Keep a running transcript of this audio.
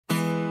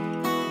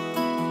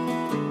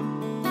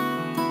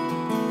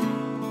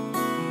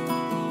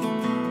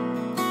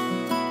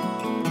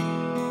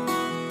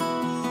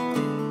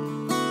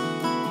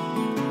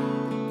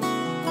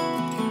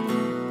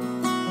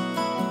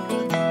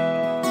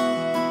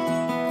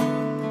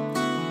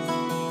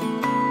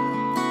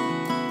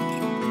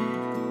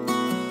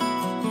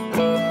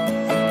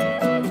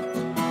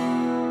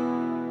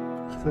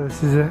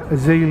This is a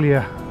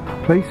Azalea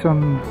place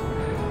on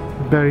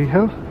Berry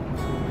Hill,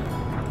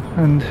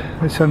 and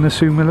this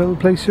unassuming little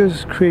place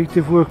is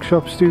Creative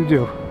Workshop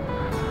Studio,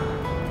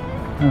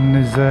 and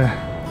there's a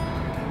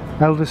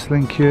Elvis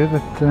link here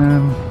that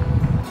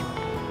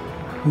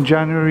in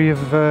January of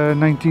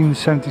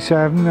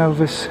 1977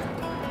 Elvis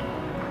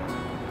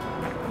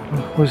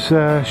was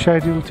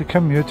scheduled to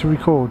come here to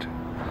record,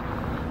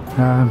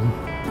 and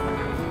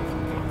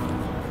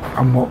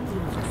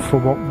for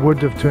what would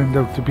have turned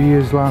out to be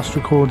his last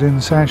recording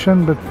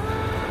session, but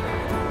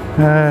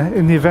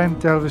in the event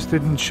Elvis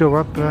didn't show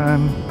up.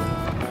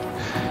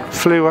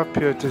 Flew up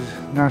here to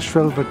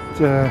Nashville, but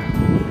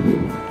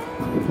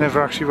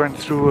never actually went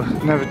through,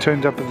 never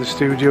turned up at the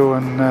studio,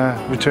 and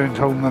returned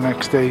home the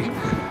next day,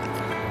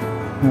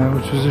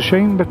 which was a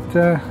shame. But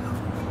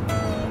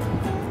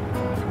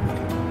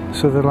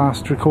so the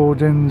last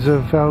recordings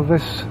of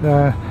Elvis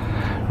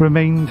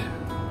remained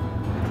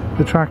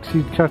the tracks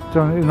he'd cut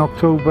in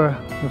October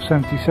of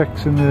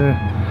 '76 in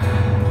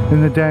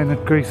the den at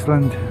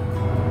Graceland.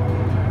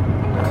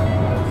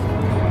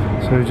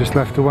 So just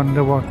left to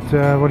wonder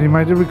what he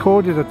might have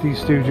recorded at these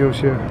studios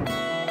here.